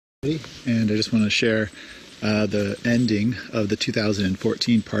And I just want to share the ending of the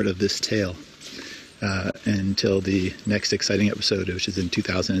 2014 part of this tale until the next exciting episode, which is in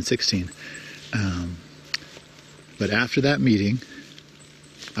 2016. But after that meeting,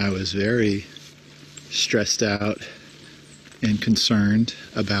 I was very stressed out and concerned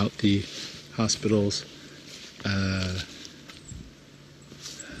about the hospital's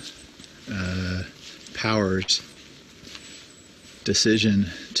powers decision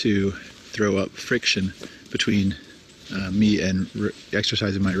to throw up friction between me and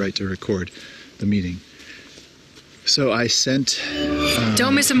exercising my right to record the meeting. So I sent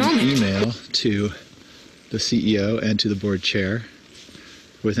Don't miss a moment. an email to the CEO and to the board chair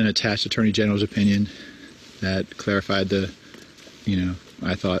with an attached Attorney General's opinion that clarified the,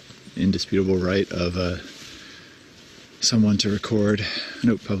 I thought, indisputable right of someone to record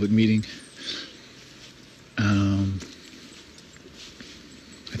a public meeting.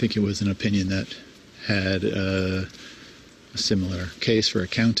 I think it was an opinion that had a similar case for a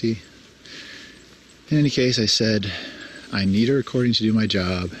county. In any case, I said, I need a recording to do my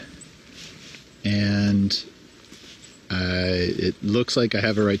job, and it looks like I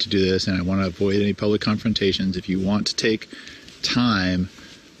have a right to do this, and I want to avoid any public confrontations. If you want to take time,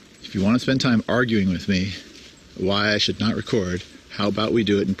 if you want to spend time arguing with me why I should not record, how about we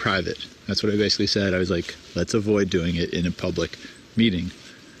do it in private? That's what I basically said. I was like, let's avoid doing it in a public meeting.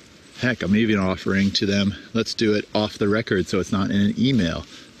 Heck, I'm even offering to them, let's do it off the record so it's not in an email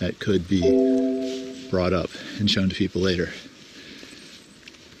that could be brought up and shown to people later.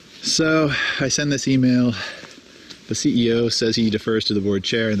 So I send this email. The CEO says he defers to the board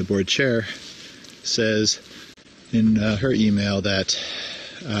chair, and the board chair says in her email that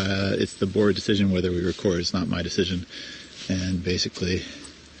it's the board decision whether we record. It's not my decision. And basically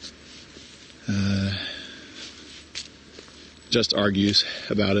just argues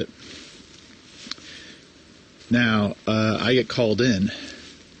about it. Now, I get called in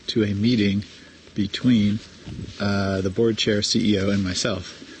to a meeting between the board chair, CEO, and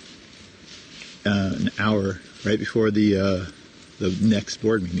myself an hour right before the next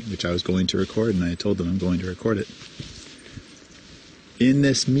board meeting, which I was going to record, and I told them I'm going to record it. In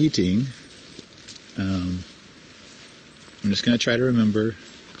this meeting, I'm just going to try to remember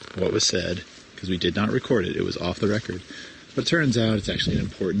what was said, because we did not record it. It was off the record. But it turns out it's actually an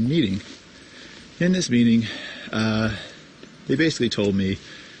important meeting. In this meeting, they basically told me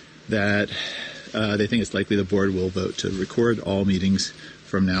that they think it's likely the board will vote to record all meetings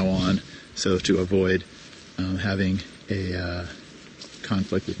from now on, so to avoid having a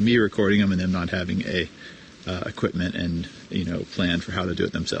conflict with me recording them and them not having a equipment and plan for how to do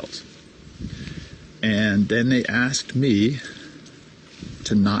it themselves. And then they asked me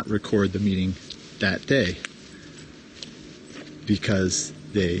to not record the meeting that day because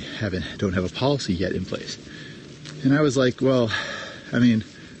they don't have a policy yet in place. And I was like, well,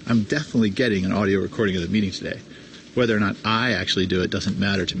 I'm definitely getting an audio recording of the meeting today. Whether or not I actually do it doesn't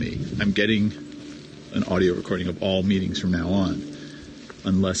matter to me. I'm getting an audio recording of all meetings from now on,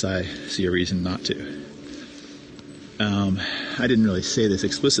 unless I see a reason not to. I didn't really say this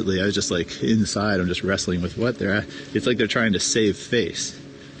explicitly. I was just like, inside, I'm just wrestling with what they're at. It's like they're trying to save face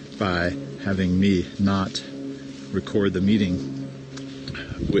by having me not record the meeting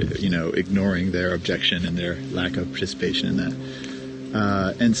with, ignoring their objection and their lack of participation in that.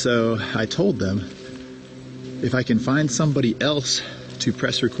 And so I told them, if I can find somebody else to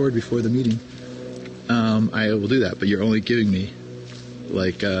press record before the meeting, I will do that. But you're only giving me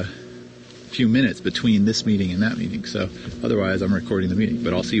like a few minutes between this meeting and that meeting. So otherwise I'm recording the meeting,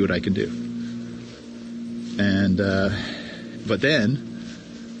 but I'll see what I can do. And, but then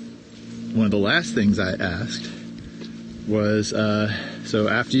one of the last things I asked was, so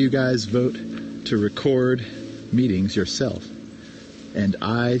after you guys vote to record meetings yourself, and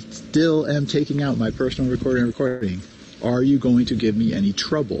I still am taking out my personal recording, are you going to give me any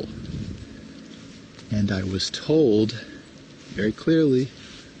trouble? And I was told very clearly,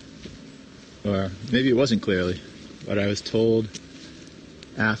 or maybe it wasn't clearly, but I was told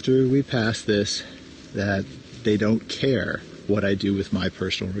after we pass this that they don't care what I do with my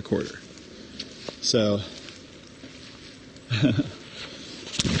personal recorder. So,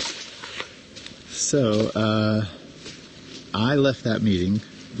 I left that meeting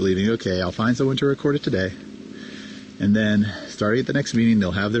believing, okay, I'll find someone to record it today, and then starting at the next meeting,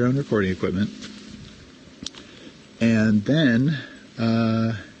 they'll have their own recording equipment, and then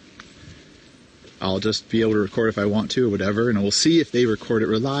I'll just be able to record if I want to or whatever, and we'll see if they record it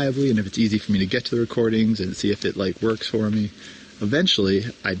reliably and if it's easy for me to get to the recordings and see if it works for me. Eventually,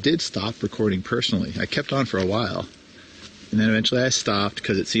 I did stop recording personally. I kept on for a while, And then eventually I stopped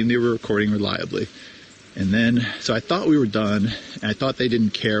because it seemed they were recording reliably. And then, so I thought we were done, and I thought they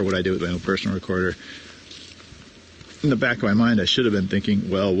didn't care what I did with my own personal recorder. In the back of my mind, I should have been thinking,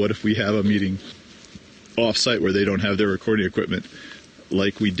 well, what if we have a meeting off-site where they don't have their recording equipment,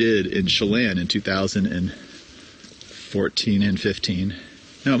 like we did in Chelan in 2014 and 15.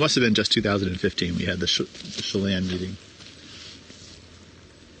 No, it must have been just 2015 we had the Chelan meeting.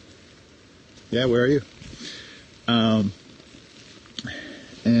 Yeah, where are you?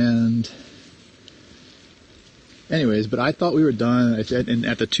 And anyways, but I thought we were done. And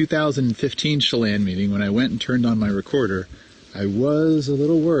at the 2015 Chelan meeting, when I went and turned on my recorder, I was a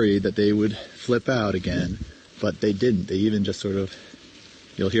little worried that they would flip out again, but they didn't. They even just sort of,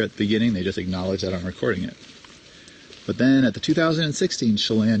 you'll hear at the beginning, they just acknowledge that I'm recording it. But then at the 2016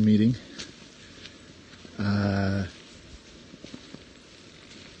 Chelan meeting,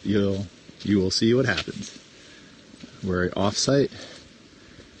 you will see what happens. We're off-site,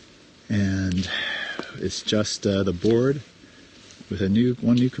 and it's just the board with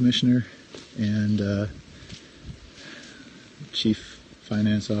one new commissioner and chief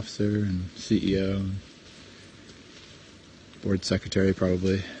finance officer and CEO, and board secretary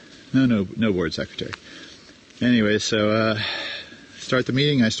probably. No board secretary. Anyway, so start the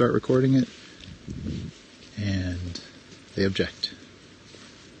meeting, I start recording it, and they object.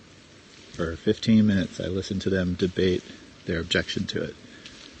 For 15 minutes I listen to them debate their objection to it,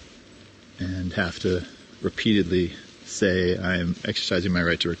 and have to repeatedly say I am exercising my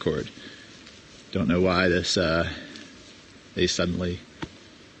right to record. Don't know why they suddenly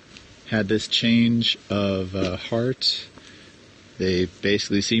had this change of heart. They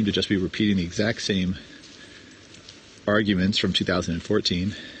basically seem to just be repeating the exact same arguments from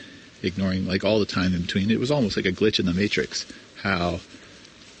 2014, ignoring like all the time in between. It was almost like a glitch in the matrix, how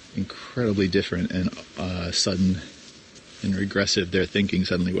incredibly different and sudden and regressive their thinking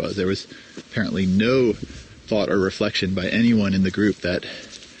suddenly was. There was apparently no thought or reflection by anyone in the group that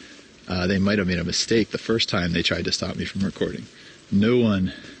they might have made a mistake the first time they tried to stop me from recording. No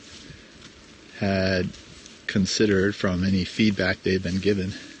one had considered, from any feedback they'd been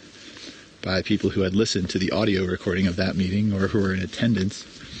given by people who had listened to the audio recording of that meeting, or who were in attendance,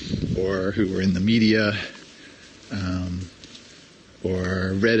 or who were in the media,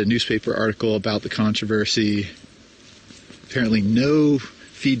 or read a newspaper article about the controversy. Apparently no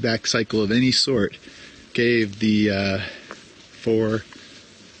feedback cycle of any sort gave the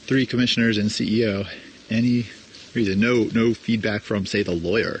three commissioners and CEO any reason. No feedback from, say, the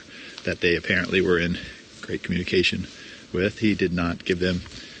lawyer that they apparently were in great communication with. He did not give them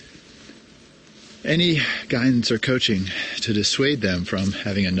any guidance or coaching to dissuade them from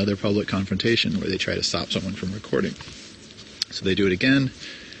having another public confrontation where they try to stop someone from recording. So they do it again.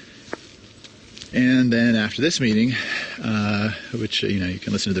 And then after this meeting, which, you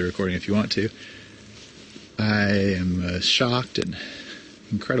can listen to the recording if you want to, I am shocked and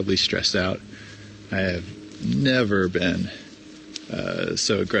incredibly stressed out. I have never been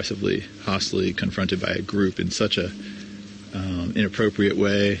so aggressively, hostily confronted by a group in such a inappropriate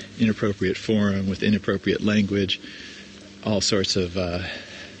way, inappropriate forum, with inappropriate language, all sorts of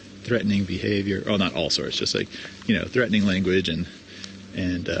threatening behavior. Oh, not all sorts, just like, threatening language and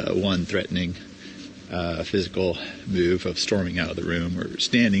one threatening physical move of storming out of the room or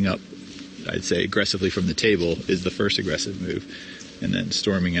standing up. I'd say aggressively from the table is the first aggressive move, and then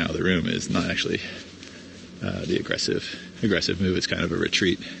storming out of the room is not actually the aggressive move. It's kind of a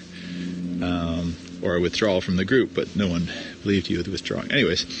retreat or a withdrawal from the group, but no one believed you with withdrawing.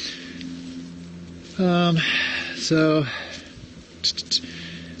 Anyways, so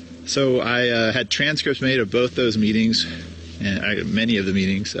I had transcripts made of both those meetings, and many of the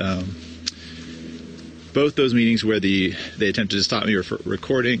meetings. Both those meetings where they attempted to stop me from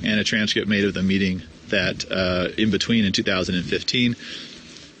recording, and a transcript made of the meeting that in between in 2015,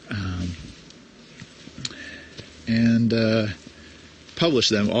 and published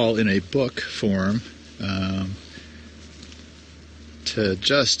them all in a book form to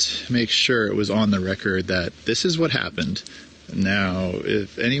just make sure it was on the record that this is what happened. Now,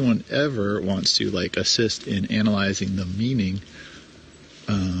 if anyone ever wants to assist in analyzing the meaning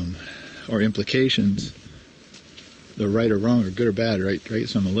or implications, the right or wrong or good or bad, right?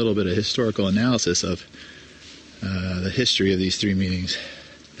 Some a little bit of historical analysis of the history of these three meetings,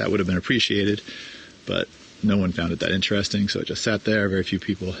 that would have been appreciated, but no one found it that interesting, so it just sat there. Very few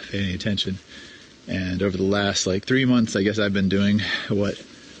people paid any attention. And over the last 3 months, I guess I've been doing what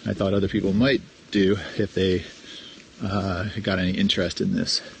I thought other people might do if they got any interest in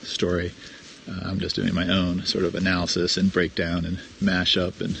this story. I'm just doing my own sort of analysis and breakdown and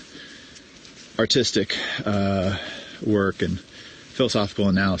mashup and artistic work and philosophical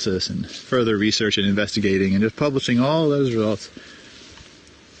analysis and further research and investigating and just publishing all those results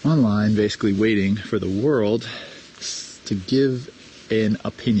online, basically waiting for the world to give an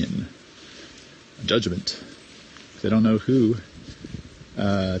opinion, a judgment. They don't know who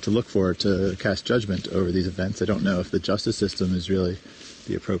to look for to cast judgment over these events. They don't know if the justice system is really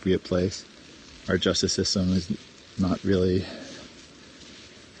the appropriate place. Our justice system is not really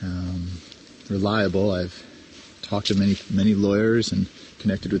reliable. I've talked to many lawyers and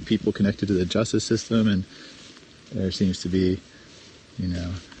connected with people connected to the justice system, and there seems to be,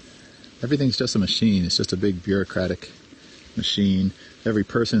 everything's just a machine. It's just a big bureaucratic machine. Every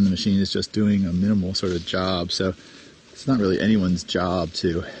person in the machine is just doing a minimal sort of job, so it's not really anyone's job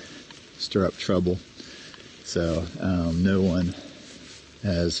to stir up trouble. So no one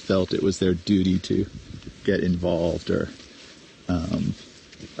has felt it was their duty to get involved or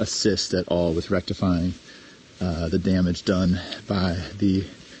assist at all with rectifying the damage done by the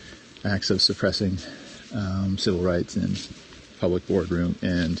acts of suppressing civil rights in public boardroom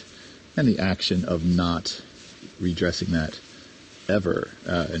and the action of not redressing that ever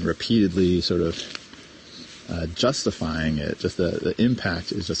and repeatedly sort of justifying it. Just the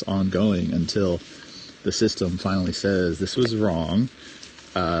impact is just ongoing until the system finally says this was wrong.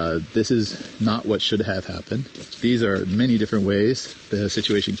 This is not what should have happened. These are many different ways the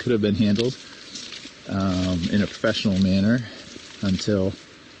situation could have been handled in a professional manner until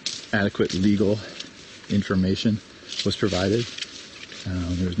adequate legal information was provided.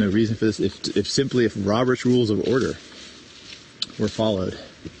 There was no reason for this. If Robert's Rules of Order were followed,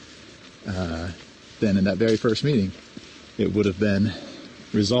 then in that very first meeting, it would have been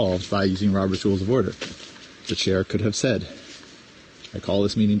resolved by using Robert's Rules of Order. The chair could have said, I call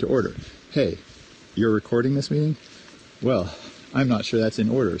this meeting to order. Hey, you're recording this meeting? Well, I'm not sure that's in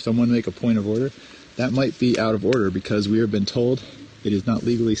order. Someone make a point of order. That might be out of order because we have been told it is not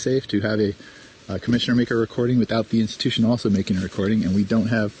legally safe to have a commissioner make a recording without the institution also making a recording, and we don't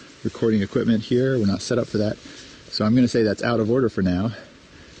have recording equipment here. We're not set up for that. So I'm going to say that's out of order for now.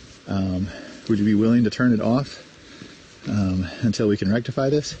 Would you be willing to turn it off until we can rectify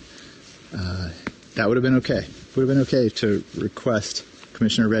this? That would have been okay. It would have been okay to request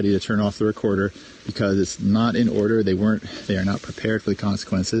Commissioner Reddy to turn off the recorder because it's not in order. They are not prepared for the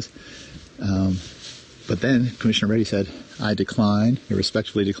consequences. But then Commissioner Reddy said, I decline, I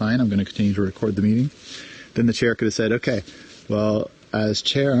respectfully decline. I'm going to continue to record the meeting. Then the chair could have said, okay, well, as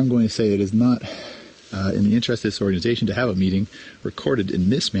chair, I'm going to say it is not in the interest of this organization to have a meeting recorded in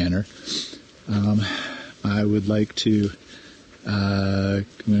this manner. I would like to I'm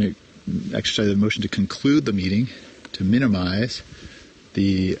going to exercise the motion to conclude the meeting to minimize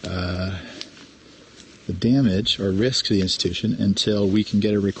the damage or risk to the institution until we can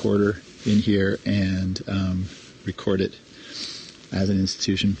get a recorder in here and record it as an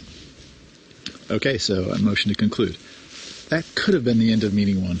institution. Okay, so a motion to conclude. That could have been the end of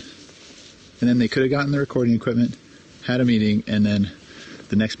meeting one. And then they could have gotten the recording equipment, had a meeting, and then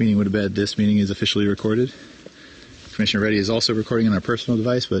the next meeting would have been, this meeting is officially recorded. Commissioner Reddy is also recording on our personal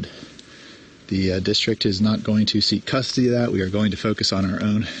device, but the district is not going to seek custody of that. We are going to focus on our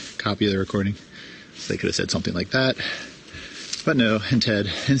own copy of the recording. So they could have said something like that. But no,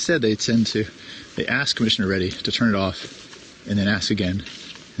 instead they ask Commissioner Reddy to turn it off, and then ask again,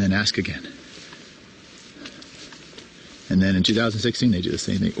 and then ask again. And then in 2016 they do the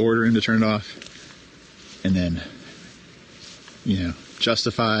same. They order him to turn it off, and then,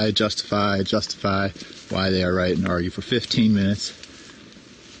 justify why they are right and argue for 15 minutes.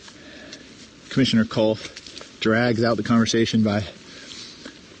 Commissioner Kolf drags out the conversation by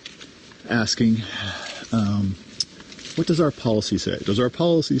asking, what does our policy say? Does our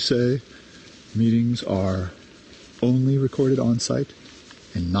policy say meetings are only recorded on site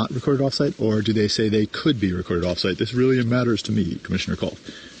and not recorded off site? Or do they say they could be recorded off site? This really matters to me, Commissioner Kolf.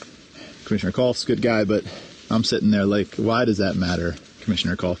 Commissioner Kolf's a good guy, but I'm sitting there like, why does that matter,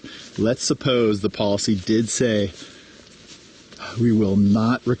 Commissioner Kolf? Let's suppose the policy did say we will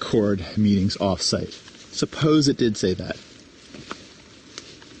not record meetings off site. Suppose it did say that.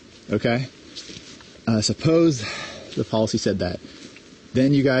 Okay? Suppose the policy said that.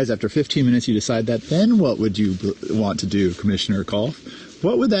 Then you guys, after 15 minutes, you decide that. Then what would you want to do, Commissioner Kolf?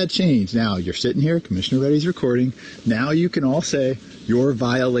 What would that change? Now, you're sitting here, Commissioner Reddy's recording. Now you can all say, you're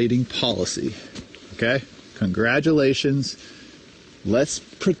violating policy. Okay? Congratulations. Let's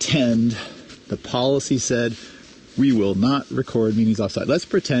pretend the policy said we will not record meetings offsite. Let's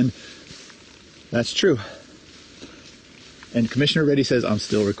pretend that's true. And Commissioner Reddy says, I'm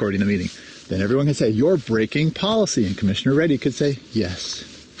still recording the meeting. Then everyone can say, you're breaking policy. And Commissioner Reddy could say, yes,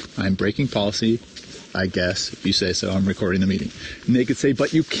 I'm breaking policy. I guess, if you say so, I'm recording the meeting. And they could say,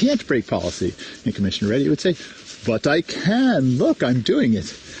 but you can't break policy. And Commissioner Reddy would say, but I can. Look, I'm doing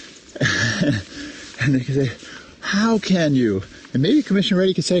it. And they could say, how can you? And maybe Commissioner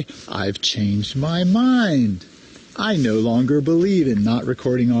Reddy could say, I've changed my mind. I no longer believe in not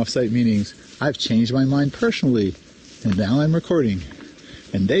recording off-site meetings. I've changed my mind personally, and now I'm recording.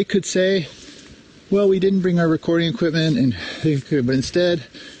 And they could say, well, we didn't bring our recording equipment, but instead,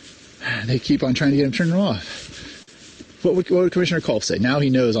 they keep on trying to get him turned off. What would Commissioner Kolf say? Now he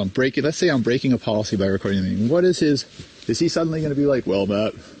knows I'm breaking, let's say I'm breaking a policy by recording the meeting. What is he suddenly going to be like, well,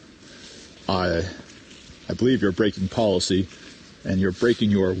 Matt, I believe you're breaking policy, and you're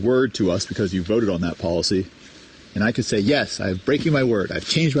breaking your word to us because you voted on that policy. And I could say, yes, I'm breaking my word. I've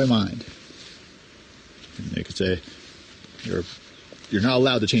changed my mind. And they could say, you're not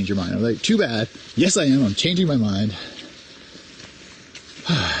allowed to change your mind. I'm like, too bad. Yes, I am. I'm changing my mind.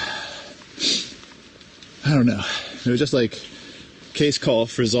 I don't know. It was just like case call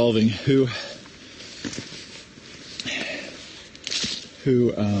for resolving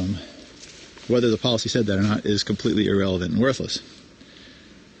whether the policy said that or not is completely irrelevant and worthless.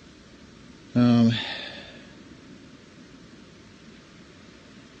 I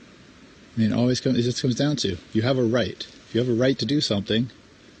mean, it just comes down to, you have a right. If you have a right to do something,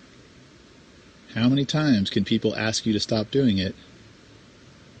 how many times can people ask you to stop doing it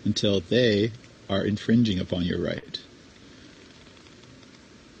until they are infringing upon your right?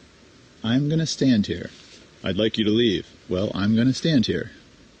 I'm going to stand here. I'd like you to leave. Well, I'm going to stand here.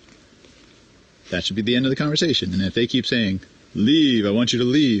 That should be the end of the conversation. And if they keep saying, leave, I want you to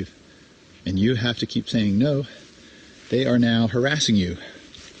leave, and you have to keep saying no, they are now harassing you,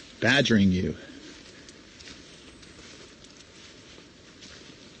 badgering you.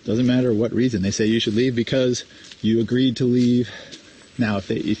 Doesn't matter what reason. They say you should leave because you agreed to leave. Now,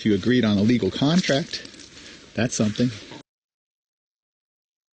 if you agreed on a legal contract, that's something.